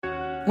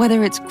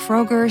Whether it's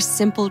Kroger's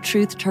Simple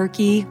Truth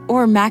Turkey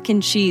or mac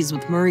and cheese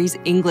with Murray's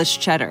English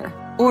Cheddar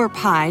or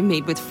pie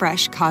made with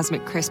fresh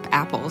Cosmic Crisp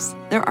apples,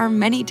 there are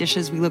many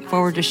dishes we look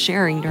forward to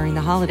sharing during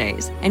the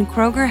holidays. And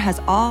Kroger has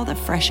all the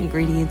fresh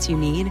ingredients you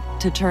need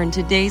to turn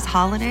today's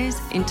holidays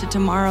into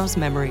tomorrow's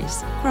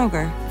memories.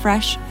 Kroger,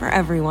 fresh for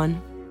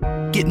everyone.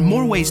 Get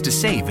more ways to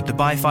save at the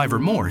Buy 5 or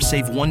More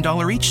Save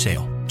 $1 each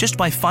sale. Just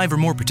buy 5 or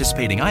more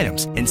participating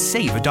items and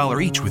save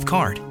 $1 each with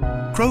card.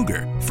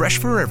 Kroger, fresh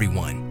for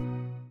everyone.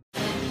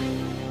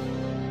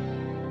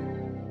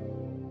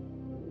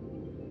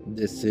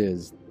 This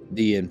is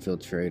The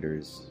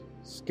Infiltrators,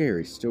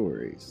 Scary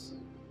Stories.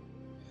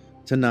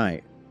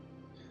 Tonight,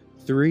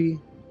 3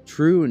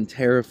 true and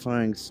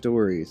terrifying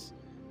stories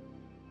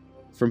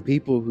from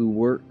people who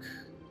work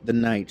the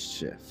night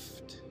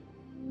shift.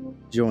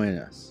 Join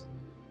us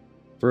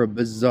for a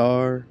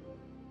bizarre,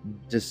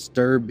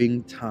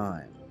 disturbing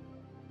time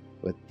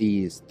with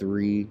these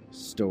 3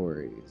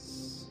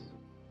 stories.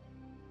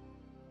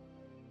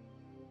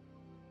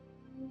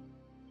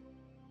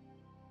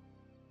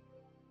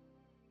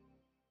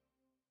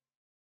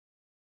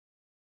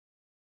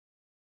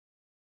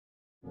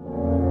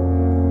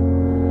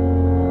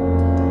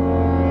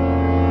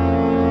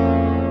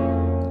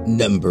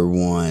 Number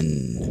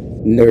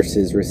 1.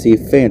 Nurses receive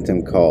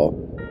phantom call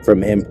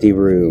from empty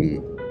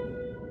room.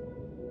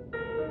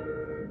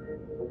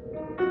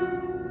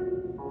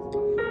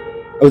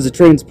 I was a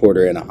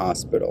transporter in a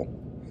hospital.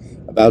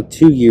 About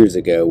 2 years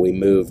ago, we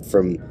moved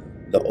from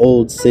the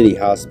old city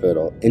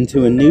hospital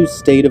into a new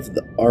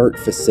state-of-the-art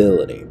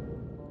facility.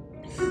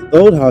 The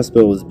old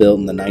hospital was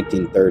built in the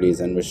 1930s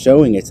and was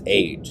showing its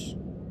age,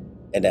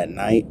 and at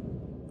night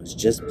was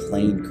just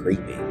plain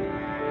creepy.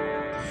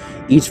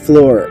 Each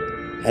floor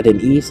had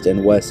an east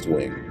and west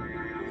wing.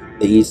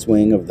 The east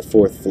wing of the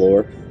 4th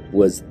floor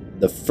was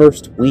the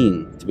first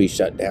wing to be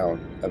shut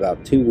down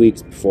about 2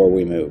 weeks before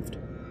we moved.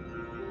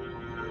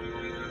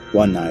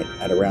 One night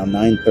at around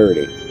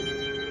 9:30,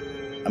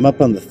 I'm up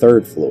on the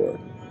 3rd floor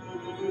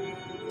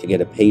to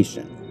get a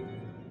patient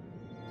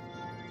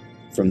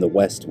from the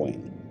west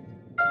wing.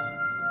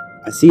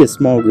 I see a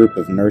small group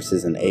of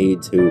nurses and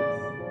aides who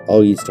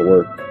all used to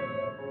work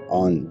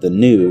on the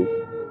new,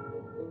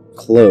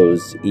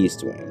 closed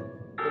east wing.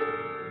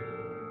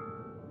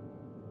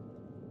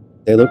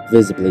 They looked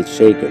visibly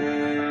shaken.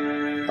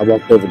 I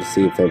walked over to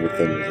see if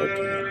everything was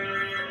okay.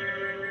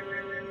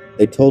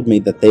 They told me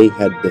that they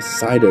had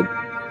decided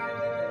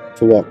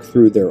to walk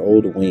through their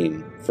old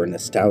wing for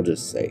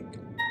nostalgia's sake.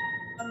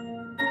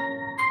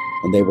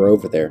 When they were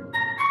over there,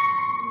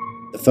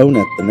 the phone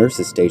at the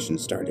nurse's station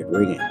started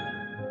ringing.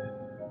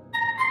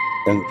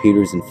 The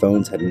computers and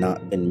phones had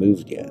not been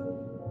moved yet.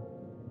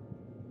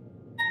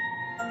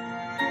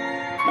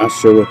 Not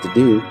sure what to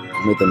do,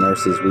 one of the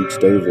nurses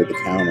reached over the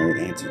counter and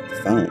answered the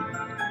phone.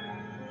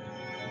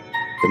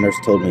 The nurse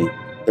told me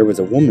there was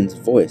a woman's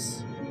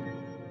voice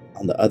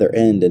on the other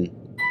end and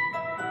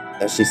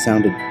that she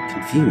sounded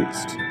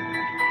confused.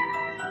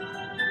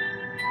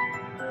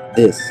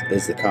 This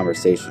is the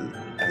conversation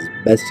as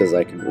best as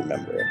I can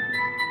remember it.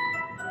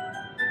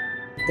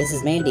 This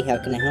is Mandy, how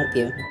can I help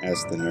you?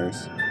 Asked the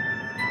nurse.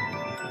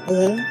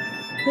 Hello?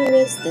 Who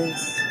is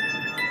this?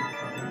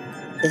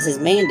 This is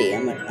Mandy,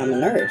 I'm a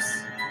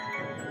nurse.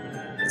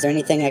 Is there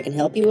anything I can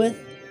help you with?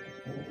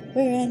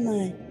 Where am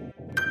I?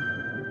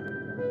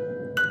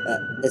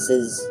 This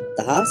is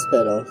the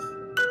hospital.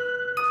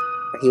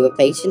 Are you a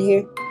patient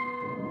here?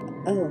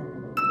 Oh,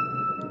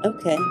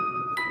 okay.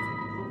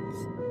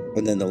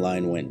 And then the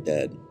line went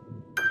dead.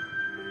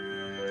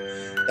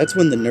 That's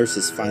when the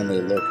nurses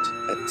finally looked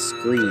at the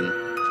screen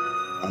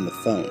on the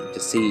phone to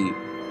see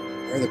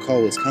where the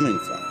call was coming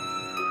from.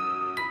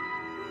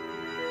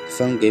 The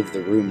phone gave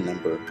the room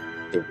number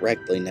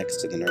directly next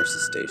to the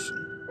nurse's station.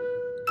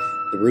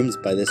 The rooms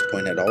by this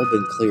point had all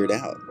been cleared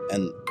out,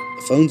 and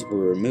the phones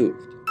were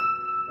removed.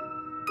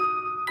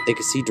 They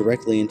could see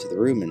directly into the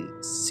room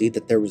and see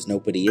that there was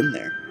nobody in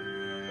there.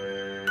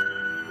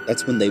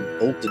 That's when they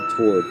bolted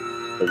toward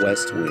the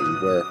west wing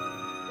where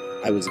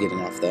I was getting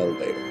off the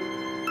elevator.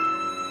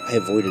 I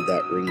avoided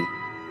that ring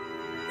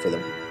for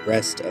the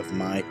rest of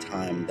my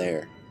time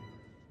there.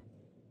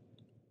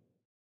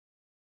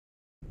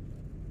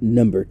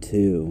 Number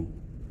 2.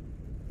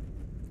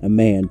 A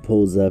man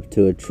pulls up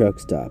to a truck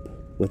stop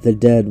with a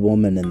dead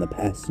woman in the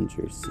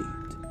passenger seat.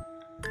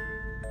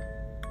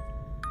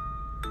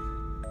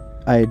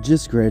 I had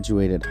just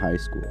graduated high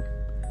school.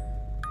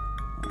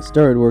 I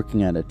started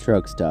working at a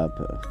truck stop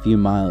a few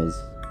miles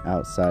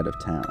outside of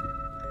town.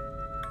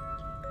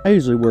 I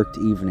usually worked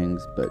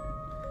evenings, but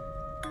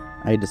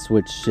I had to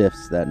switch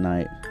shifts that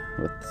night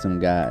with some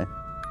guy.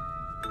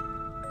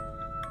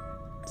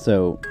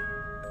 So,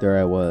 there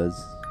I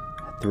was,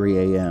 at 3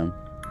 a.m.,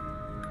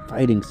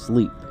 fighting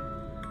sleep.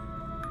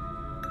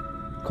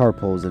 Car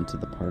pulls into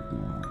the parking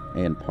lot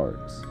and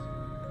parks.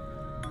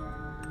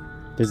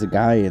 There's a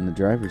guy in the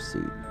driver's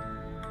seat,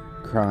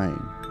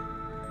 crying,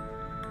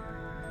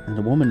 and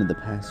a woman in the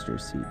passenger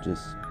seat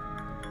just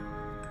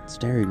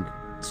staring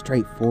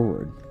straight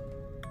forward,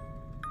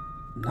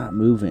 not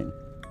moving,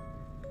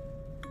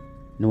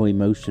 no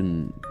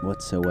emotion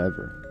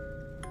whatsoever.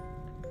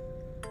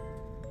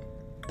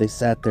 They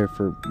sat there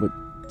for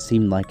what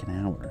seemed like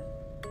an hour.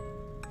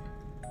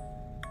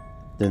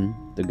 Then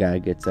the guy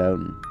gets out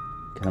and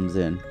comes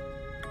in,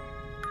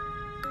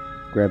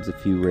 grabs a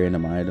few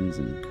random items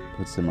and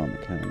puts them on the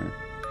counter.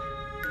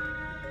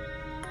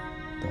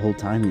 The whole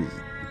time he's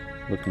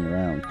looking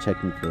around,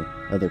 checking for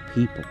other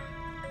people.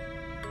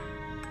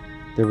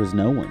 There was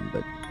no one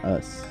but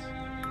us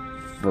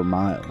for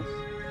miles.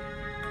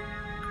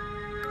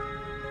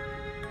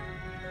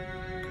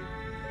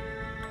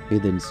 He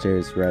then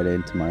stares right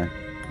into my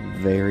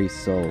very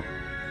soul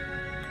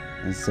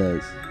and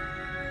says,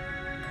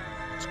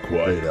 "It's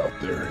quiet out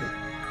there,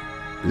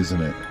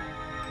 isn't it?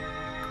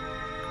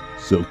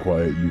 So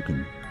quiet you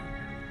can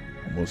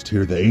almost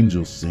hear the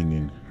angels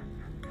singing."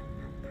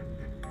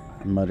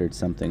 I muttered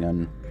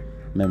something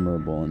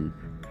unmemorable and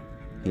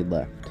he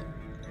left.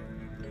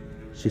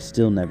 She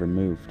still never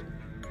moved.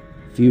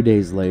 A few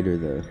days later,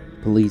 the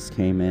police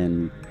came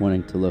in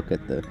wanting to look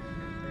at the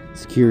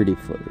security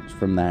footage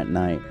from that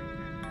night.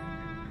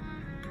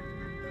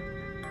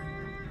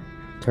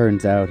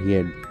 Turns out he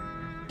had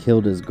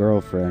killed his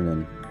girlfriend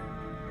and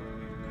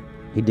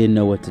he didn't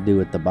know what to do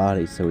with the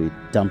body, so he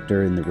dumped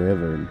her in the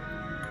river. And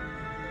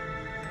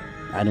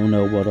I don't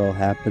know what all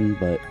happened,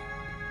 but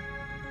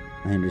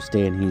I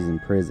understand he's in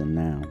prison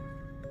now.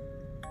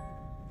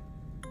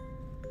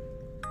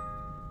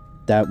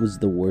 That was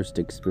the worst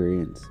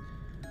experience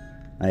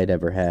I had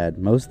ever had.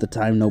 Most of the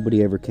time,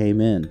 nobody ever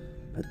came in,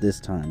 but this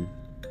time,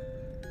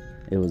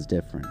 it was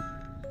different.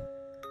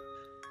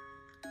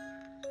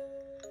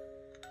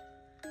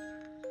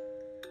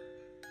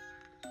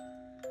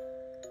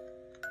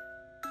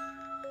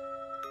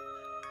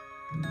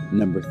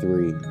 Number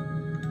 3.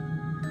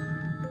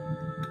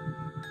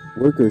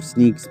 Worker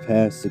sneaks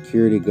past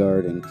security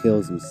guard and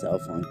kills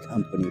himself on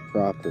company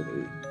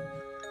property.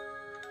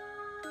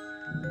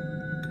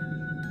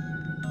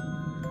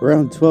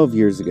 Around 12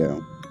 years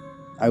ago,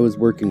 I was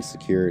working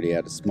security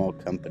at a small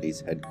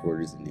company's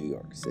headquarters in New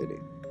York City.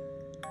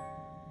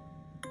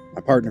 My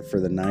partner for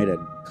the night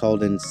had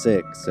called in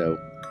sick, so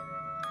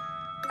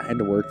I had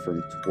to work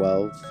from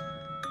 12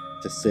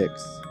 to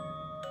 6,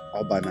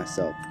 all by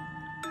myself.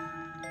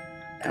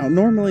 Now,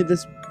 normally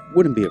this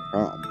wouldn't be a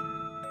problem.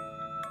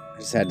 I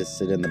just had to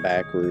sit in the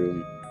back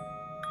room,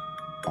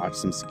 watch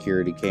some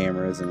security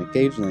cameras, and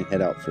occasionally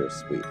head out for a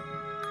sweep.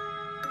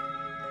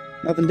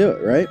 Nothing to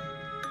it, right?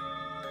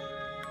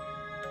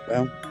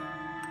 Well,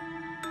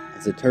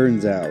 as it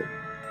turns out,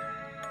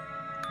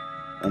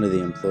 one of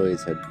the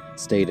employees had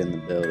stayed in the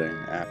building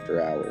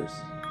after hours.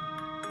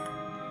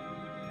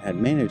 I had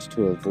managed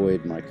to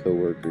avoid my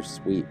coworker's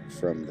sweep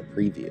from the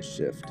previous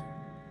shift.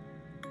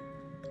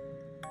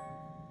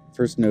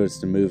 First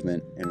noticed a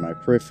movement in my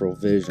peripheral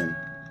vision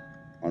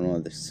on one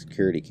of the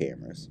security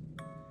cameras.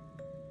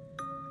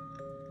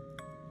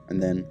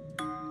 And then,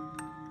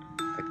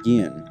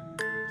 again,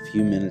 a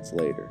few minutes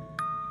later.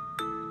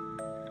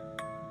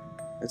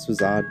 This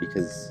was odd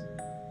because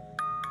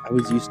I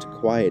was used to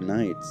quiet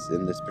nights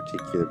in this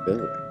particular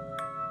building.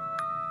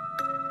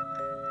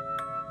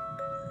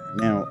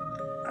 Now,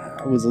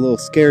 I was a little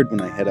scared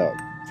when I head out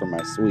for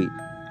my sweep.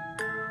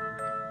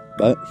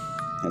 But,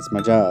 that's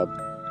my job,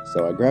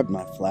 so I grabbed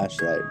my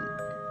flashlight and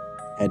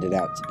headed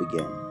out to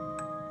begin.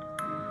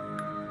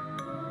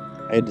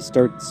 I had to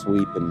start the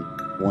sweep in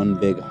one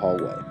big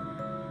hallway.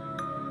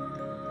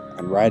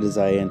 And right as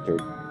I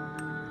entered,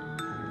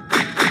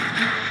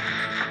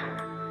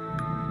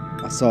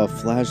 I saw a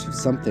flash of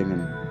something,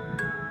 and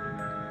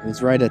it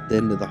was right at the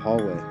end of the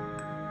hallway.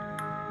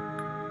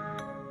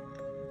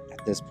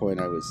 At this point,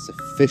 I was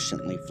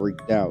sufficiently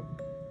freaked out.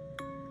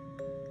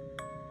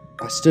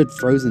 I stood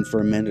frozen for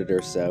a minute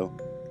or so,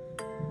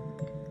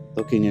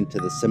 looking into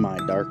the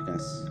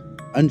semi-darkness,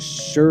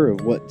 unsure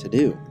of what to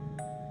do.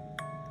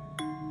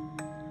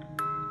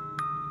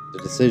 The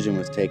decision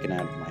was taken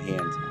out of my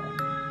hands,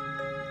 however,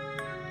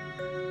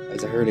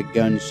 as I heard a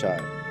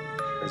gunshot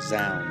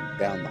resound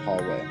down the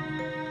hallway.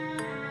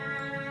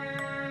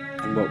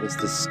 And what was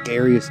the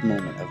scariest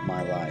moment of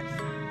my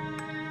life,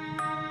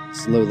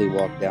 slowly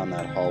walked down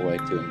that hallway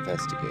to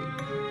investigate.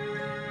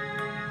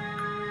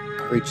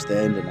 I reached the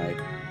end and I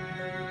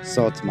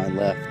saw to my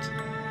left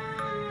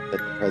that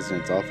the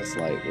president's office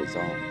light was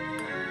on.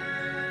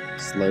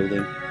 Slowly,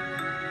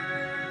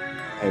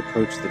 I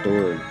approached the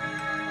door and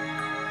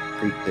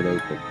creaked it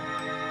open,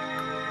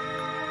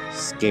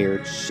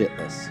 scared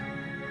shitless.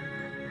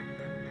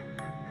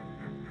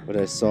 What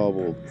I saw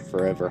will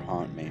forever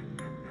haunt me.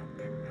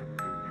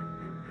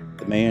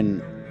 The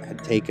man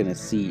had taken a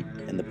seat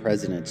in the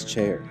president's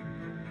chair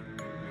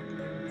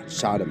and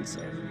shot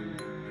himself.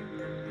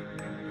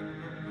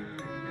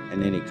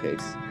 In any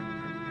case,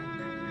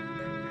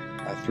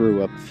 I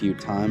threw up a few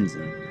times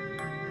and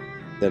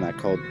then I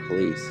called the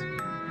police.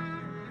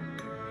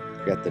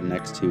 Got the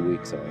next 2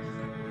 weeks off.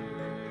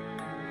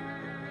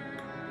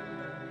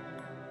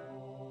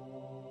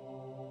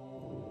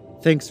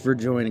 Thanks for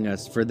joining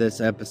us for this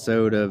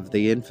episode of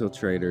The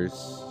Infiltrators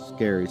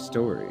Scary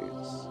Stories.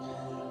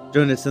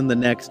 Join us in the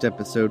next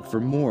episode for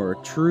more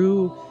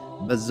true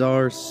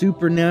bizarre,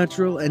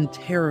 supernatural, and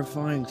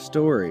terrifying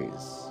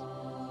stories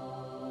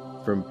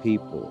from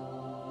people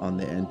on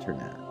the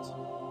internet.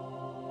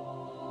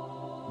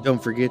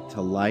 Don't forget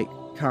to like,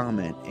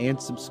 comment,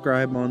 and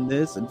subscribe on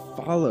this, and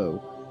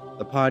follow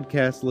the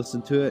podcast.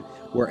 Listen to it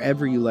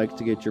wherever you like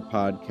to get your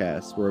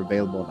podcasts. We're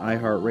available on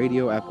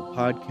iHeartRadio, Apple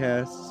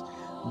Podcasts,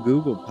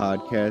 Google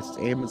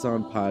Podcasts,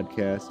 Amazon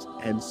Podcasts,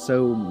 and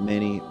so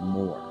many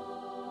more.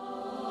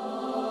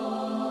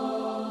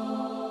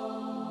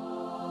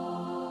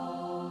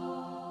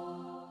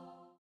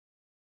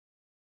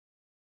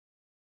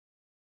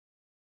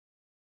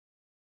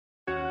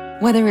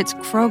 Whether it's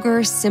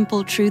Kroger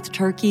Simple Truth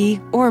Turkey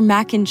or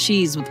mac and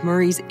cheese with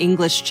Murray's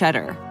English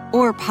Cheddar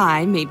or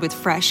pie made with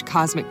fresh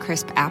Cosmic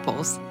Crisp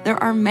apples,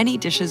 there are many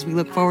dishes we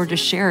look forward to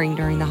sharing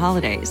during the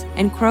holidays.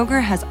 And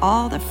Kroger has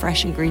all the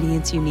fresh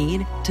ingredients you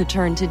need to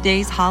turn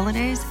today's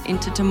holidays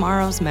into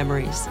tomorrow's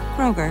memories.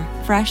 Kroger,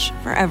 fresh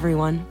for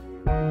everyone.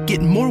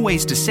 Get more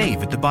ways to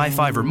save at the Buy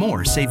 5 or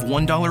More Save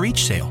 $1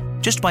 each sale.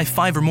 Just buy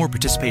 5 or more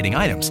participating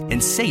items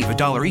and save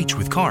 $1 each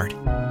with card.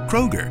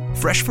 Kroger,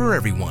 fresh for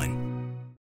everyone.